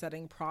boundary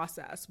setting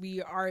process.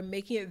 We are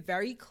making it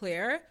very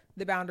clear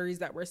the boundaries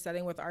that we're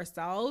setting with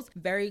ourselves,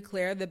 very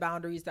clear the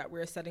boundaries that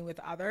we're setting with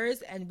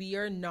others, and we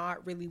are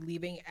not really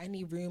leaving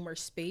any room or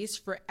space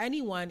for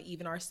anyone,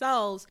 even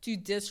ourselves, to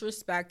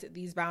disrespect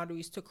these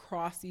boundaries, to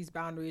cross these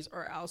boundaries,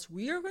 or else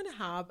we are going to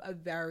have a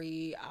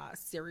very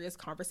serious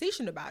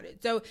conversation about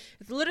it. So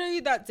it's literally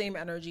that same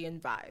energy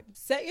and vibe.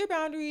 Set your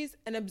boundaries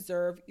and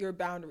observe your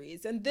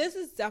boundaries. And this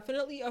is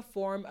definitely a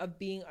form of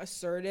being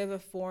assertive, a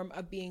form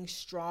of being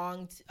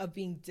strong, of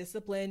being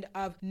disciplined,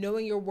 of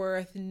knowing your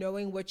worth,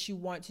 knowing what you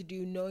want to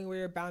do, knowing where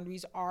your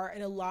boundaries are,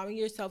 and allowing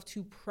yourself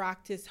to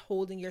practice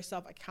holding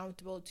yourself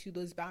accountable to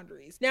those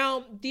boundaries.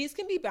 Now, these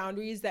can be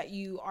boundaries that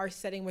you are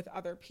setting with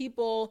other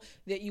people,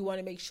 that you want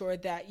to make sure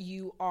that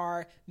you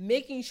are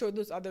making sure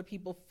those other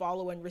people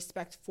follow and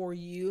respect for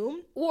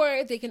you,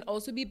 or they can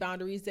also be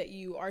boundaries that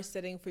you are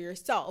setting for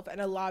yourself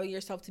and allowing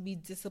yourself to be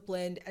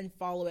disciplined and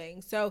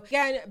following. So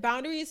again,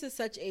 boundaries is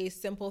such a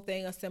simple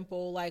thing, a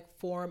simple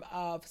form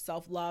of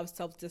self-love,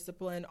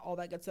 self-discipline, all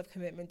that good stuff,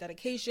 commitment,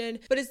 dedication,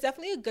 but it's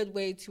definitely a good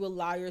way to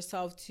allow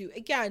yourself to,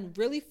 again,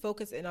 really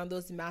focus in on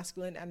those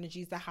masculine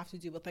energies that have to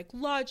do with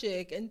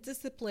logic and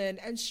discipline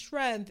and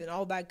strength and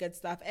all that good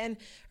stuff, and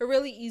a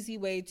really easy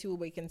way to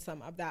awaken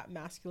some of that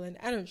masculine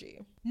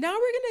energy. Now we're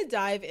going to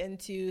dive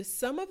into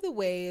some of the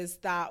ways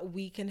that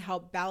we can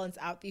help balance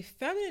out the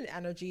feminine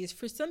energies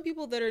for some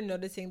people that are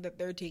noticing that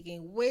they're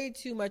taking way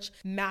too much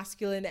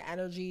masculine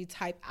energy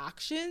type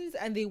actions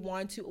and they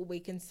want to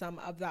awaken some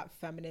of that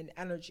feminine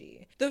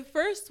energy. The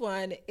first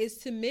one is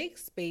to make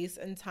space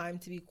and time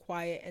to be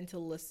quiet and to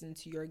listen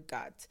to your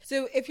gut.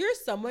 So if you're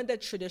someone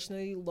that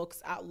traditionally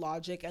looks at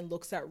logic and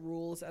looks at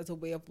rules as a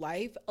way of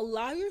life,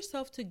 allow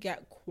yourself to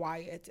get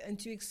quiet and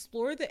to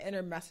explore the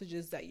inner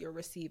messages that you're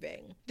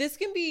receiving. This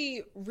can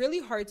be really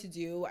hard to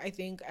do, I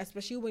think,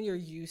 especially when you're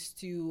used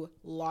to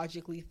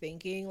logically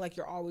thinking,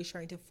 you're always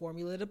trying to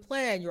formulate a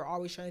plan, you're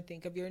always trying to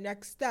think of your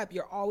next step,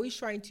 you're always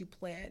trying to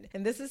plan.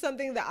 And this is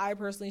something that I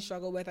personally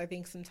struggle with. I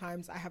think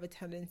sometimes I have a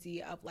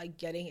tendency of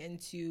getting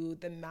into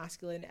the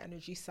masculine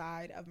energy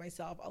side of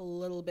myself a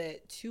little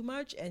bit too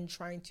much and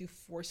trying to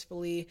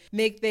forcefully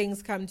make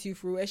things come to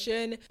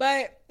fruition.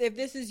 But if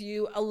this is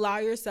you, allow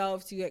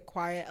yourself to get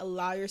quiet,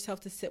 allow yourself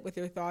to sit with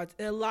your thoughts,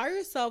 and allow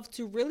yourself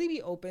to really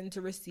be open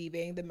to receiving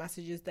receiving the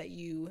messages that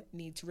you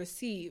need to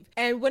receive.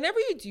 And whenever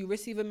you do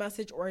receive a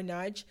message or a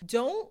nudge,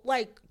 don't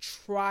like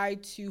try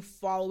to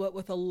follow it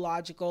with a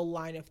logical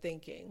line of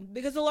thinking,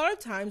 because a lot of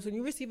times when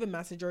you receive a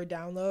message or a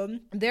download,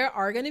 there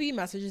are going to be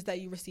messages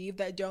that you receive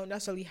that don't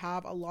necessarily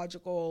have a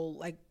logical,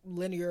 like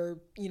linear,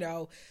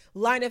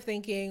 line of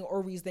thinking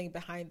or reasoning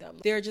behind them.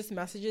 They're just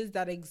messages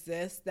that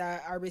exist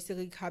that are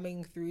basically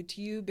coming through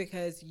to you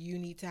because you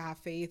need to have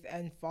faith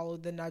and follow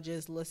the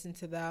nudges, listen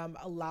to them,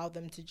 allow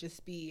them to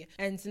just be.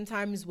 And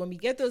sometimes when we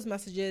get those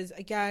messages,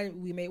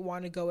 again, we may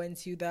want to go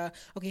into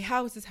okay,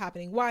 how is this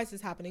happening? Why is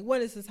this happening?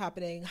 When is this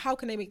happening? How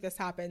can I make this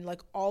happen?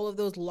 Like all of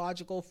those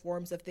logical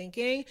forms of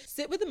thinking.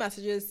 Sit with the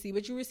messages, see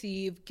what you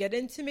receive, get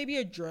into maybe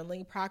a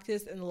journaling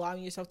practice and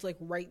allowing yourself to like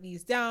write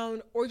these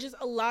down, or just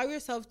allow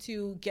yourself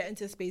to get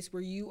into a space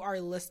where you are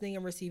listening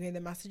and receiving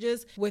the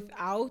messages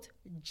without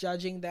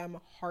judging them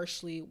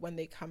harshly when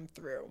they come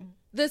through.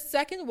 The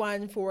second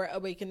one for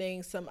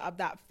awakening some of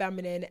that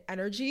feminine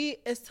energy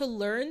is to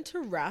learn to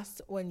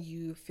rest when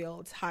you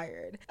feel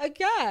tired.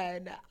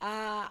 Again,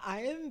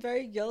 I am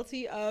very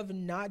guilty of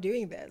not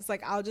doing this.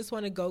 Like I'll just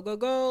want to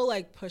go,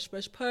 like push.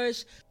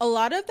 A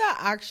lot of that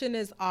action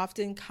is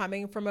often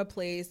coming from a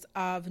place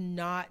of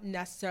not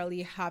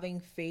necessarily having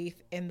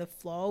faith in the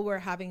flow or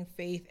having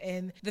faith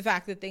in the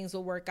fact that things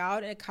will work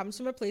out. And it comes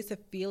from a place of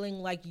feeling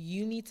like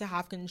you need to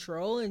have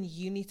control and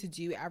you need to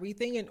do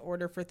everything in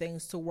order for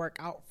things to work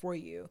out for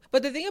you.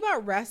 But the thing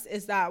about rest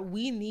is that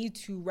we need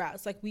to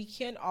rest. Like we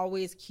can't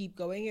always keep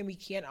going and we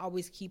can't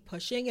always keep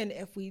pushing. And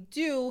if we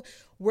do,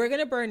 we're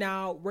going to burn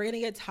out, we're going to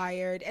get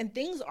tired, and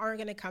things aren't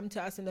going to come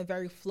to us in a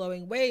very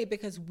flowing way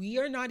because we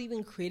are not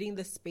even creating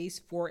the space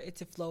for it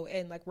to flow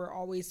in. Like we're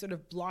always sort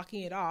of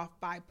blocking it off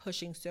by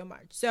pushing so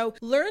much. So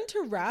learn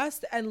to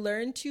rest and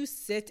learn to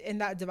sit in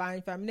that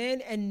divine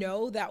feminine and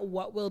know that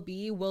what will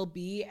be,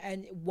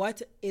 and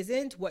what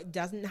isn't, what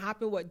doesn't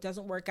happen, what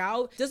doesn't work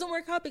out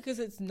because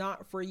it's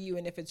not for you.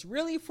 And if it's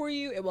really for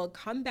you, it will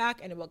come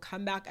back, and it will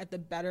come back at the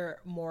better,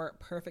 more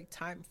perfect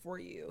time for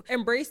you.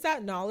 Embrace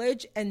that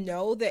knowledge and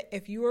know that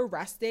if you are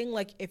resting,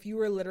 like if you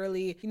were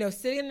literally,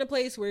 sitting in a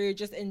place where you're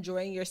just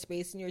enjoying your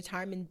space and your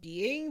time and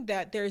being,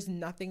 that there's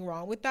nothing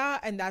wrong with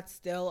that. And that's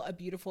still a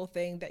beautiful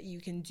thing that you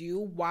can do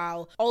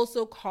while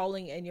also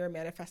calling in your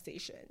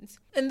manifestations.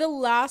 And the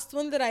last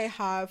one that I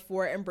have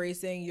for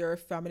embracing your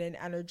feminine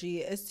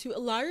energy is to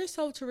allow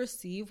yourself to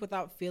receive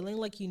without feeling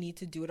like you need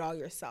to do it all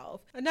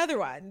yourself. Another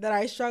one that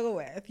I struggle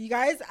with. You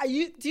guys, do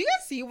you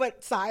guys see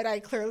what side I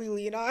clearly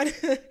lean on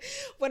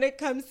when it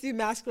comes to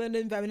masculine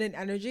and feminine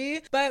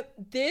energy? But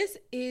this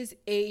is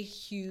a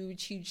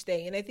huge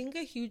thing. And I think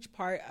a huge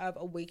part of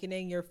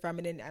awakening your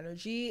feminine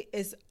energy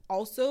is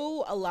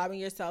also allowing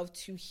yourself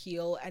to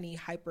heal any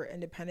hyper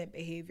independent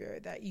behavior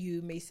that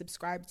you may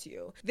subscribe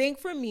to. I think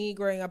for me,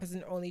 growing up as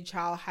an only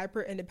child,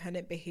 hyper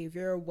independent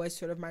behavior was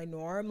sort of my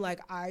norm. Like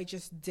I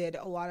just did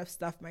a lot of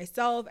stuff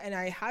myself and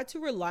I had to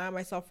rely on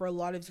myself for a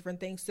lot of different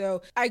things.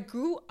 So I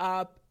grew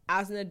up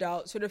as an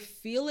adult sort of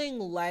feeling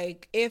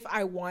like if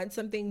I want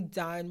something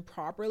done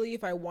properly,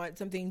 if I want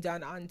something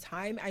done on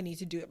time, I need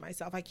to do it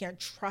myself. I can't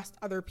trust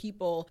other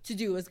people to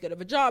do as good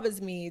of a job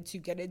as me, to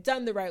get it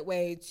done the right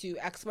way, to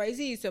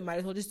XYZ, so might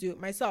as well just do it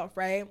myself,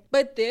 right?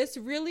 But this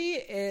really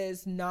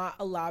is not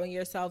allowing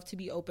yourself to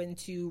be open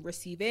to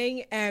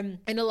receiving and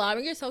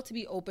allowing yourself to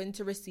be open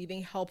to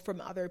receiving help from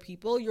other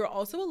people. You're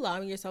also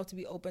allowing yourself to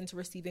be open to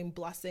receiving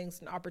blessings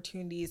and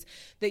opportunities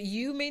that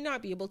you may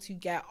not be able to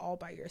get all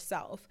by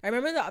yourself. I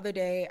remember the other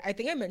day, I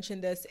think I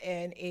mentioned this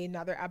in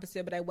another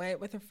episode, but I went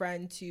with a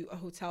friend to a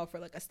hotel for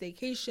like a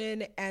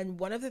staycation, and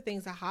one of the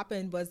things that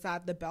happened was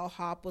that the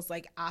bellhop was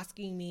like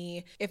asking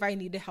me if I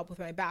needed help with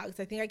my bags.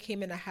 I think I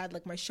came in, I had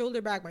like my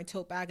shoulder bag, my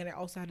tote bag, and I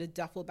also had a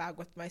duffel bag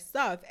with my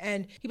stuff,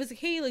 and he was like,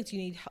 hey, like, do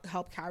you need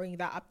help carrying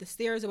that up the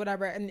stairs or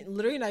whatever? And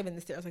literally not even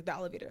the stairs, like the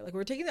elevator. Like we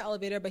were taking the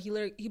elevator, but he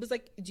was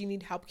like, do you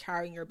need help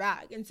carrying your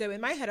bag? And so in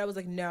my head, I was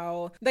like,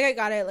 no. Like I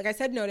got it. Like I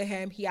said no to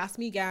him. He asked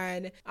me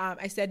again.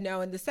 I said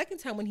no. And the second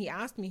time when he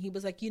asked me, he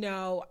was like,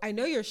 I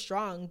know you're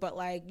strong, but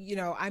like,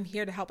 I'm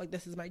here to help. Like,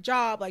 this is my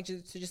job. Like,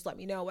 just let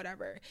me know,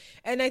 whatever.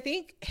 And I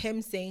think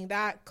him saying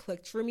that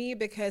clicked for me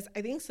because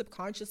I think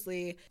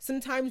subconsciously,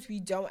 sometimes we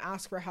don't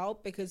ask for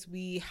help because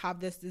we have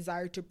this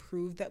desire to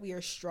prove that we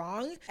are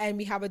strong, and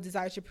we have a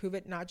desire to prove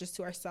it not just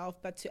to ourselves,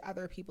 but to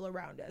other people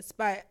around us.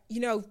 But,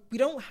 we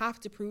don't have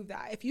to prove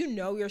that. If you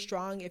know you're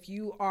strong, if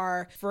you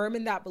are firm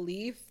in that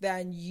belief,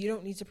 then you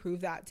don't need to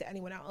prove that to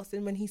anyone else.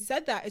 And when he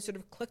said that, it sort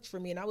of clicked for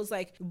me. And I was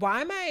like,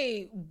 why am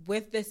I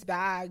with this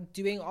bag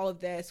doing all of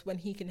this when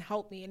he can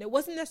help me? And it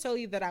wasn't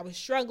necessarily that I was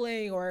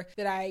struggling or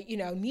that I,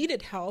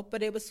 needed help,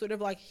 but it was sort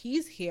of like,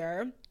 he's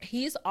here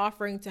He's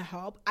offering to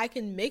help. I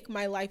can make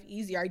my life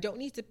easier. I don't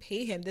need to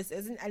pay him. This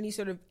isn't any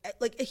sort of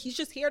he's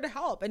just here to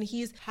help, and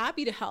he's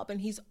happy to help, and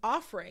he's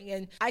offering,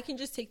 and I can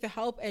just take the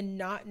help and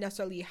not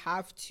necessarily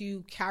have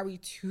to carry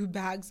 2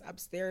 bags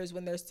upstairs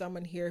when there's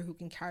someone here who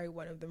can carry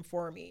one of them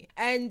for me.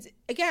 And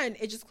again,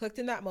 it just clicked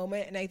in that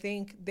moment. And I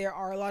think there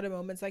are a lot of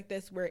moments like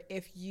this where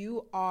if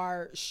you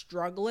are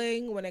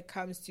struggling when it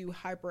comes to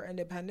hyper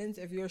independence,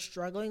 if you're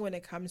struggling when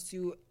it comes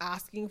to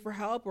asking for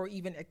help or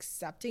even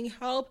accepting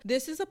help,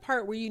 this is a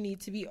part where you need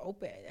to be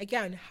open.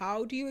 Again,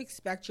 how do you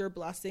expect your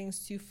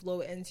blessings to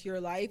flow into your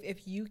life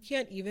if you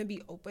can't even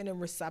be open and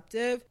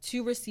receptive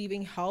to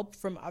receiving help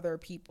from other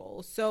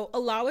people? So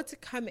allow it to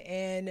come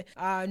in.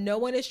 No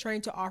one is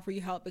trying to offer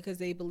you help because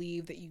they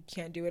believe that you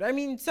can't do it. I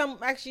mean,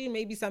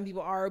 maybe some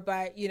people are,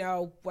 but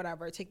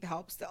whatever, take the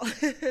help still.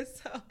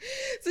 So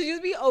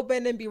just be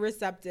open and be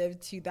receptive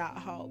to that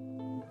help.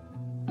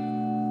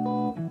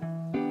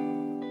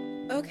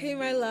 Okay,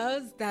 my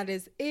loves, that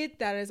is it.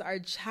 That is our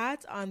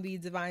chat on the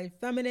divine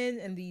feminine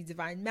and the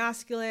divine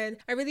masculine.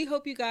 I really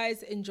hope you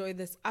guys enjoyed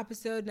this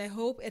episode, and I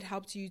hope it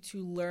helped you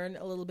to learn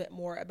a little bit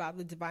more about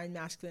the divine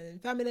masculine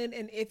and feminine.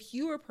 And if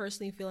you are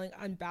personally feeling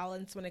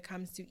unbalanced when it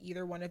comes to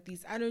either one of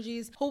these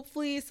energies,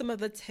 hopefully some of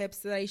the tips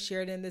that I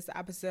shared in this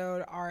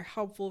episode are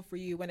helpful for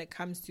you when it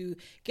comes to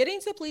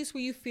getting to a place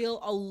where you feel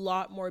a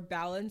lot more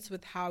balanced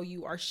with how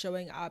you are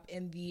showing up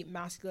in the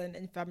masculine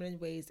and feminine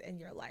ways in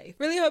your life.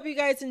 Really hope you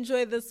guys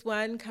enjoyed this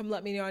one. Come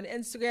let me know on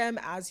Instagram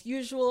as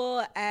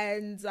usual.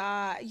 And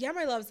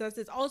my loves, that's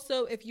it.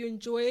 Also, if you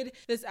enjoyed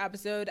this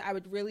episode, I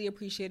would really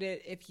appreciate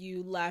it if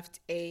you left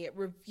a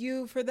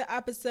review for the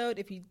episode.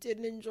 If you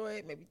didn't enjoy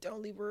it, maybe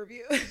don't leave a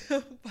review.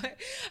 But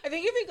I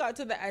think if you got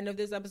to the end of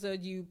this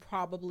episode, you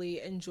probably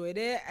enjoyed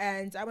it.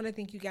 And I want to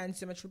thank you again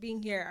so much for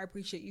being here. I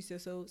appreciate you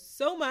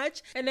so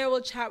much. And I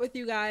will chat with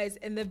you guys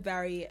in the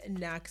very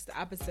next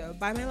episode.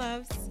 Bye, my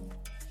loves.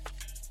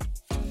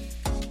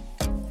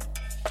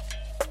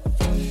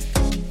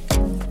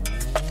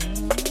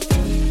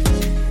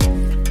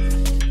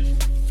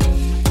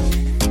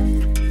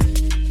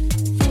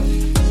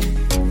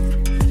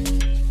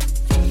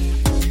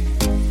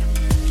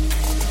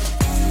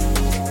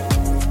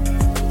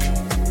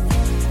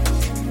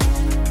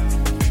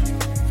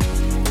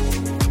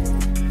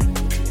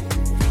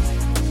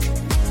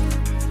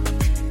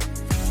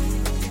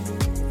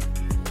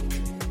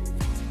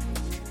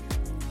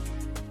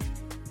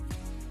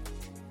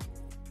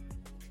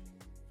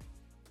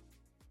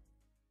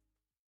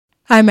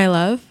 Hi, my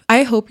love.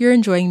 I hope you're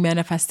enjoying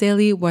Manifest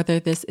Daily, whether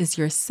this is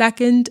your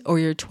 2nd or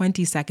your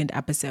 22nd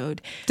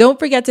episode. Don't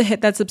forget to hit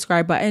that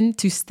subscribe button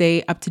to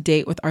stay up to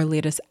date with our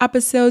latest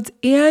episodes.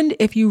 And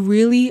if you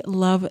really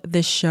love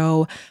this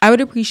show, I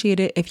would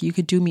appreciate it if you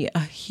could do me a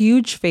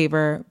huge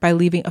favor by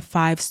leaving a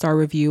 5-star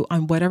review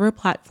on whatever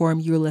platform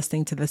you're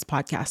listening to this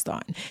podcast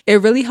on.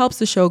 It really helps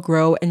the show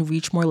grow and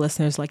reach more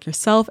listeners like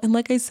yourself. And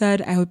like I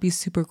said, I would be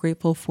super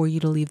grateful for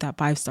you to leave that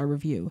 5-star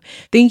review.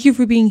 Thank you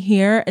for being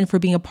here and for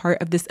being a part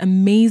of this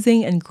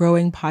amazing and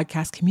growing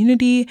podcast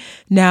community.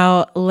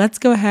 Now, let's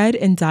go ahead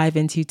and dive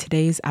into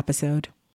today's episode.